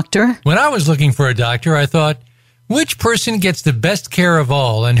 Who's your doctor? When I was looking for a doctor, I thought, which person gets the best care of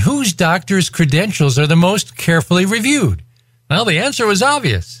all, and whose doctor's credentials are the most carefully reviewed? Well, the answer was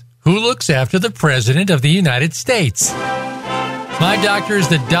obvious. Who looks after the President of the United States? My doctor is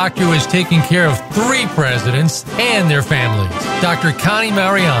the doctor who has taken care of 3 presidents and their families, Dr. Connie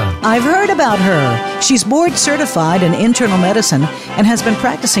Mariano. I've heard about her. She's board certified in internal medicine and has been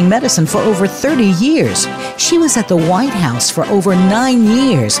practicing medicine for over 30 years. She was at the White House for over 9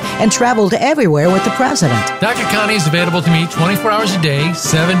 years and traveled everywhere with the president. Dr. Connie is available to meet 24 hours a day,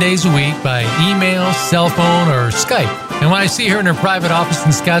 7 days a week by email, cell phone, or Skype. And when I see her in her private office in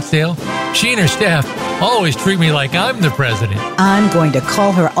Scottsdale, she and her staff always treat me like I'm the president. I'm going to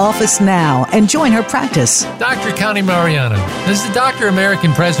call her office now and join her practice. Dr. Connie Mariano is the doctor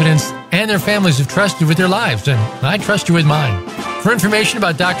American presidents and their families have trusted with their lives, and I trust you with mine. For information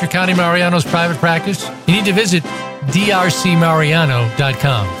about Dr. Connie Mariano's private practice, you need to visit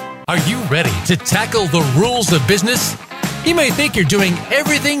drcmariano.com. Are you ready to tackle the rules of business? You may think you're doing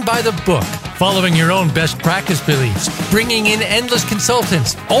everything by the book, following your own best practice beliefs, bringing in endless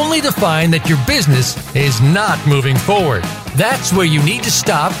consultants, only to find that your business is not moving forward. That's where you need to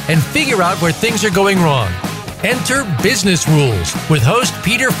stop and figure out where things are going wrong. Enter Business Rules with host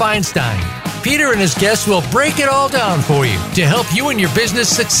Peter Feinstein. Peter and his guests will break it all down for you to help you and your business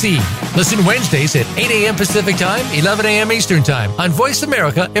succeed. Listen Wednesdays at 8 a.m. Pacific Time, 11 a.m. Eastern Time on Voice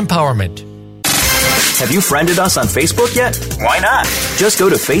America Empowerment. Have you friended us on Facebook yet? Why not? Just go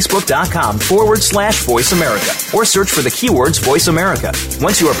to facebook.com/Voice America or search for the keywords Voice America.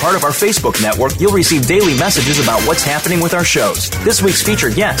 Once you are part of our Facebook network, you'll receive daily messages about what's happening with our shows, this week's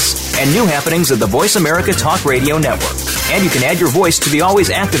featured guests, and new happenings of the Voice America Talk Radio Network. And you can add your voice to the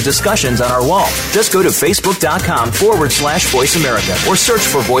always active discussions on our wall. Just go to facebook.com/Voice America or search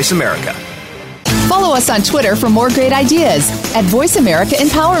for Voice America. Follow us on Twitter for more great ideas at Voice America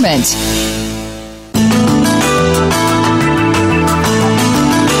Empowerment.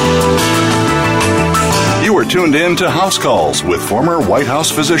 You are tuned in to House Calls with former White House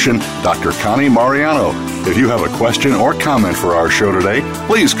physician Dr. Connie Mariano. If you have a question or comment for our show today,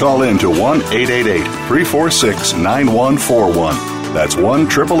 please call in to 1-888-346-9141. That's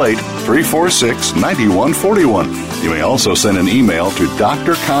 1-888-346-9141. You may also send an email to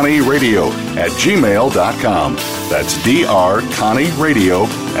drconnieradio@gmail.com. That's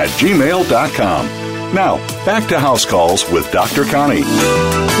drconnieradio@gmail.com. Now, back to House Calls with Dr. Connie.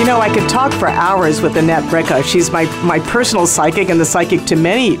 You know, I could talk for hours with Annette Bricka. She's my personal psychic and the psychic to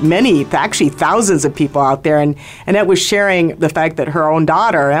many, actually thousands of people out there. And Annette was sharing the fact that her own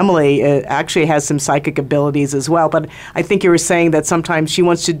daughter, Emily, actually has some psychic abilities as well. But I think you were saying that sometimes she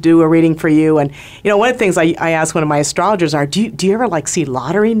wants to do a reading for you. And, you know, one of the things I asked one of my astrologers are, do you ever, like, see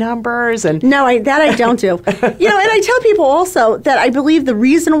lottery numbers? And No, I don't do. You know, and I tell people also that I believe the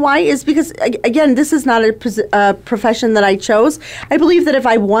reason why is because, again, this is not a profession that I chose. I believe that if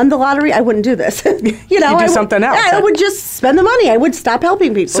I won the lottery, I wouldn't do this. You know, You'd do something else. I would just spend the money. I would stop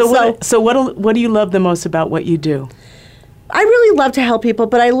helping people. So what do you love the most about what you do? I really love to help people,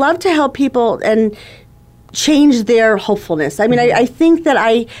 but I love to help people and change their hopefulness. I mean, I think that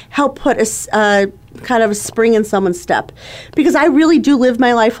I help put a kind of a spring in someone's step because I really do live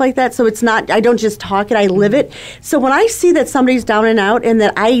my life like that. So it's not, I don't just talk it, I live it. So when I see that somebody's down and out and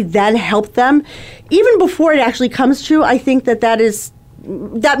that I then help them, even before it actually comes true, I think that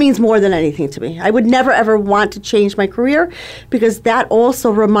means more than anything to me. I would never, ever want to change my career because that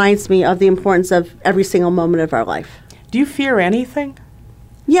also reminds me of the importance of every single moment of our life. Do you fear anything?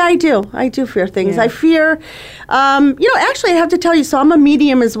 Yeah, I do. I do fear things. Yeah. I fear, actually I have to tell you, so I'm a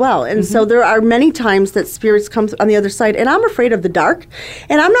medium as well. And so there are many times that spirits come on the other side, and I'm afraid of the dark.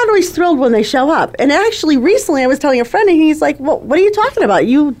 And I'm not always thrilled when they show up. And actually, recently I was telling a friend, and he's like, well, what are you talking about?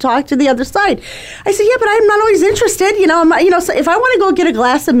 You talk to the other side. I said, yeah, but I'm not always interested. So if I want to go get a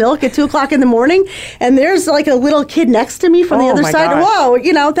glass of milk at 2 o'clock in the morning, and there's like a little kid next to me from the other side, whoa,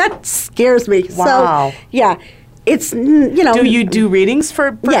 that scares me. Wow. So, yeah. It's, Do you do readings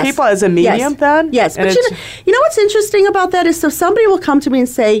for people as a medium then? Yes. But you know what's interesting about that is so somebody will come to me and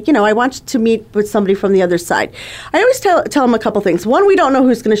say, I want to meet with somebody from the other side. I always tell them a couple things. One, we don't know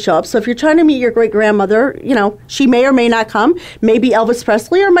who's going to show up. So if you're trying to meet your great-grandmother, she may or may not come. Maybe Elvis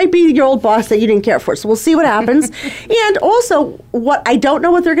Presley or it might be your old boss that you didn't care for. So we'll see what happens. And also, what I don't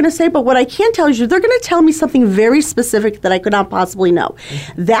know what they're going to say, but what I can tell you, they're going to tell me something very specific that I could not possibly know.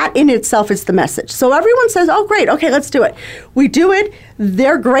 That in itself is the message. So everyone says, oh, great. Okay, let's do it. We do it.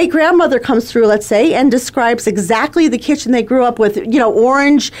 Their great-grandmother comes through, let's say, and describes exactly the kitchen they grew up with,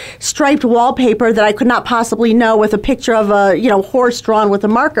 orange striped wallpaper that I could not possibly know, with a picture of a, horse drawn with a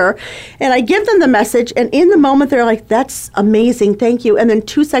marker. And I give them the message, and in the moment they're like, that's amazing, thank you. And then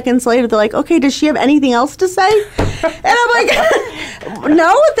 2 seconds later they're like, okay, does she have anything else to say? And I'm like,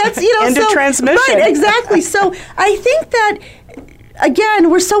 no, that's, End of transmission. Right, exactly. So I think that, again,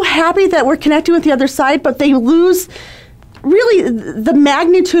 we're so happy that we're connecting with the other side, but they lose really the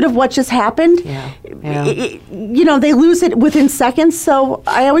magnitude of what just happened. They lose it within seconds. So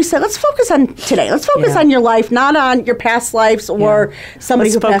I always say, let's focus on today. Let's focus on your life, not on your past lives or somebody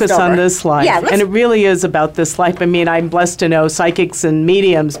Let's who passed focus over. on this life. Yeah, and it really is about this life. I mean, I'm blessed to know psychics and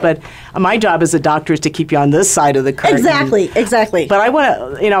mediums, but my job as a doctor is to keep you on this side of the curtain. Exactly. But I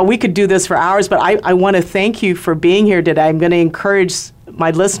want to, we could do this for hours, but I want to thank you for being here today. I'm going to encourage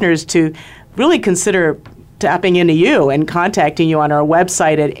my listeners to really consider tapping into you and contacting you on our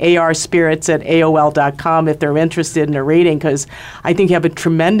website at arspirits@aol.com if they're interested in a reading, because I think you have a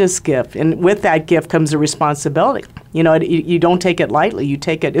tremendous gift. And with that gift comes a responsibility. You don't take it lightly. You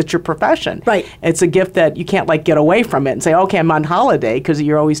take it, it's your profession. Right. It's a gift that you can't get away from it and say, okay, I'm on holiday, because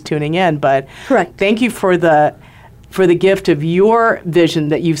you're always tuning in. But correct. Thank you for the gift of your vision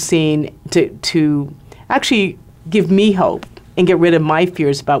that you've seen to actually give me hope and get rid of my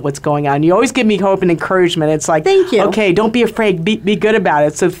fears about what's going on. You always give me hope and encouragement. It's like, thank you. Okay, don't be afraid. Be good about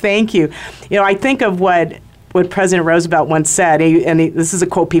it. So thank you. I think of what President Roosevelt once said, this is a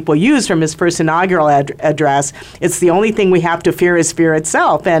quote people use from his first inaugural address. It's the only thing we have to fear is fear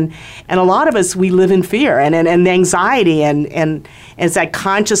itself. And a lot of us, we live in fear and anxiety, and it's that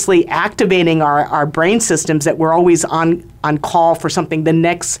consciously activating our brain systems that we're always on call for something, the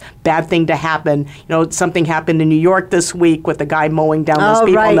next bad thing to happen. Something happened in New York this week with a guy mowing down those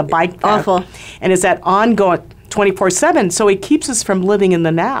people on the bike path. Awful. And it's that ongoing 24/7. So it keeps us from living in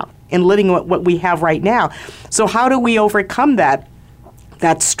the now and living what we have right now. So how do we overcome that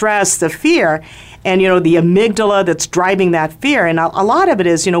stress, the fear, and the amygdala that's driving that fear? And a lot of it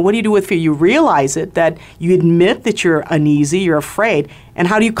is, what do you do with fear? You realize it, that you admit that you're uneasy, you're afraid, and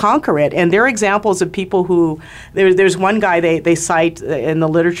how do you conquer it? And there are examples of people who, there's one guy they cite in the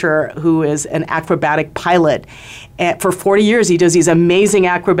literature who is an acrobatic pilot. And for 40 years he does these amazing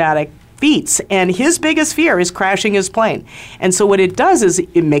acrobatic feats, and his biggest fear is crashing his plane. And so what it does is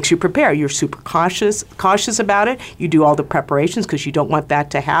it makes you prepare. You're super cautious about it. You do all the preparations because you don't want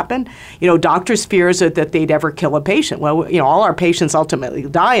that to happen. Doctors' fears are that they'd ever kill a patient. Well, all our patients ultimately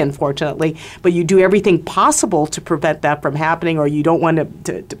die, unfortunately, but you do everything possible to prevent that from happening, or you don't want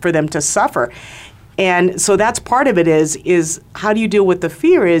for them to suffer. And so that's part of it is how do you deal with the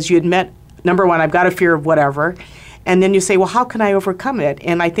fear is you admit, number one, I've got a fear of whatever. And then you say, well, how can I overcome it?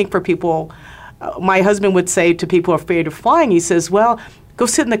 And I think for people, my husband would say to people afraid of flying, he says, well, go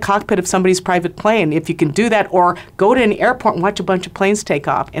sit in the cockpit of somebody's private plane if you can do that, or go to an airport and watch a bunch of planes take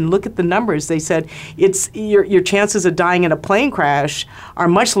off and look at the numbers. They said it's your chances of dying in a plane crash are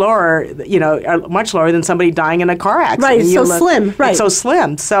much lower, than somebody dying in a car accident. Right, it's so slim. Right. It's so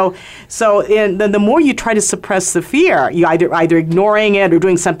slim. So the more you try to suppress the fear, you either ignoring it or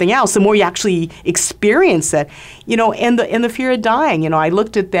doing something else, the more you actually experience it. And the fear of dying. I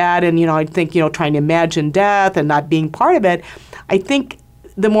looked at that, and I think trying to imagine death and not being part of it. I think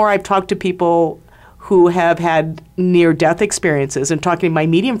the more I've talked to people who have had near-death experiences and talking to my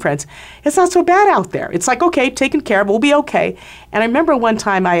medium friends, it's not so bad out there. It's like, okay, taken care of, we'll be okay. And I remember one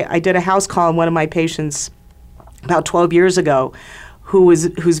time I did a house call on one of my patients about 12 years ago who's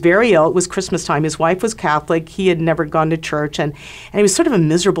very ill. It was Christmas time. His wife was Catholic. He had never gone to church. And he was sort of a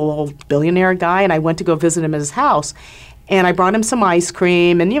miserable old billionaire guy, and I went to go visit him at his house. And I brought him some ice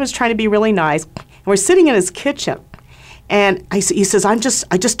cream, and he was trying to be really nice. And we're sitting in his kitchen. And he says, I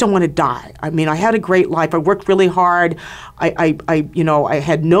just don't want to die. I mean, I had a great life. I worked really hard. I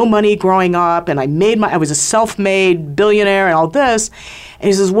had no money growing up, and I was a self-made billionaire and all this. And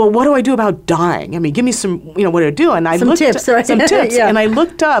he says, well, what do I do about dying? I mean, give me some, what do I do? And some tips, right? Some tips. Yeah. And I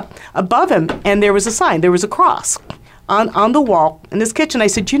looked up above him, and there was a sign. There was a cross on the wall in this kitchen. I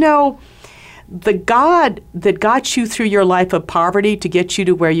said, the God that got you through your life of poverty to get you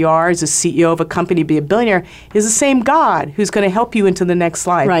to where you are as a CEO of a company, to be a billionaire, is the same God who's going to help you into the next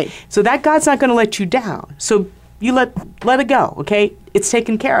life. Right. So that God's not going to let you down. So you let it go, okay? It's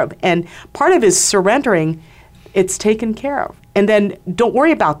taken care of. And part of it is surrendering, it's taken care of. And then don't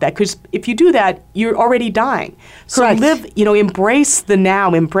worry about that, because if you do that, you're already dying. So Correct. live, embrace the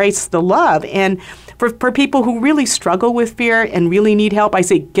now, embrace the love. And for people who really struggle with fear and really need help, I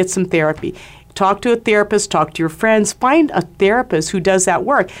say get some therapy. Talk to a therapist, talk to your friends, find a therapist who does that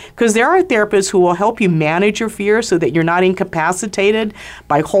work. Because there are therapists who will help you manage your fear so that you're not incapacitated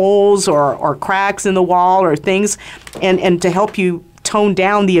by holes or cracks in the wall or things, and to help you tone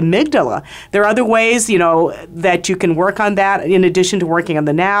down the amygdala. There are other ways, that you can work on that in addition to working on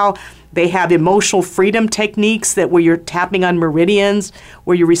the now. They have emotional freedom techniques where you're tapping on meridians,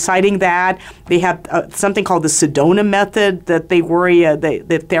 where you're reciting that. They have something called the Sedona method that the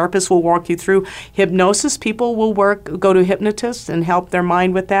therapists will walk you through. Hypnosis, people will go to hypnotists and help their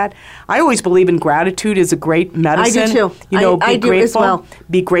mind with that. I always believe in gratitude is a great medicine. I do too. I do as well.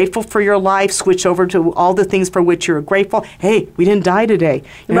 Be grateful for your life. Switch over to all the things for which you're grateful. Hey, we didn't die today.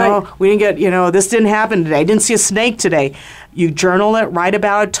 We didn't get, this didn't happen today. I didn't see a snake today. You journal it, write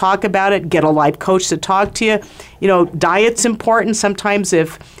about it, talk about it, get a life coach to talk to you. Diet's important. Sometimes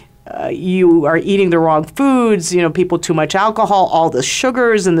if you are eating the wrong foods, people too much alcohol, all the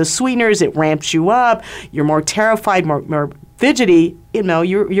sugars and the sweeteners, it ramps you up. You're more terrified, more fidgety,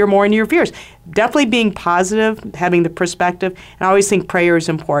 you're more in your fears. Definitely being positive, having the perspective. And I always think prayer is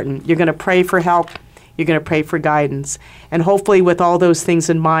important. You're going to pray for help. You're going to pray for guidance. And hopefully with all those things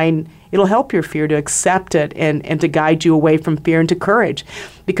in mind, it'll help your fear to accept it and to guide you away from fear into courage.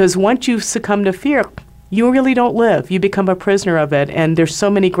 Because once you succumb to fear, you really don't live. You become a prisoner of it. And there's so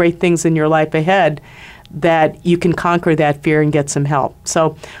many great things in your life ahead that you can conquer that fear and get some help.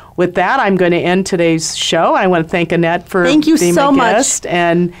 So with that, I'm going to end today's show. I want to thank Annette for being my guest.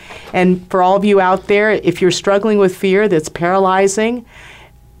 And for all of you out there, if you're struggling with fear that's paralyzing,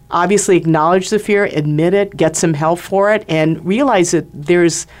 obviously acknowledge the fear, admit it, get some help for it, and realize that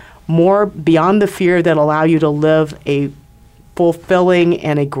there's more beyond the fear that allow you to live a fulfilling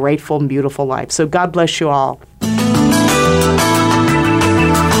and a grateful and beautiful life. So God bless you all.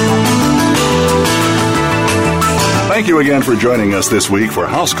 Thank you again for joining us this week for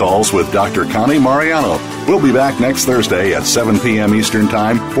House Calls with Dr. Connie Mariano. We'll be back next Thursday at 7 p.m. Eastern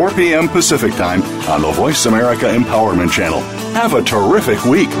Time, 4 p.m. Pacific Time on the Voice America Empowerment Channel. Have a terrific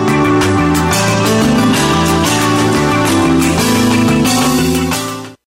week.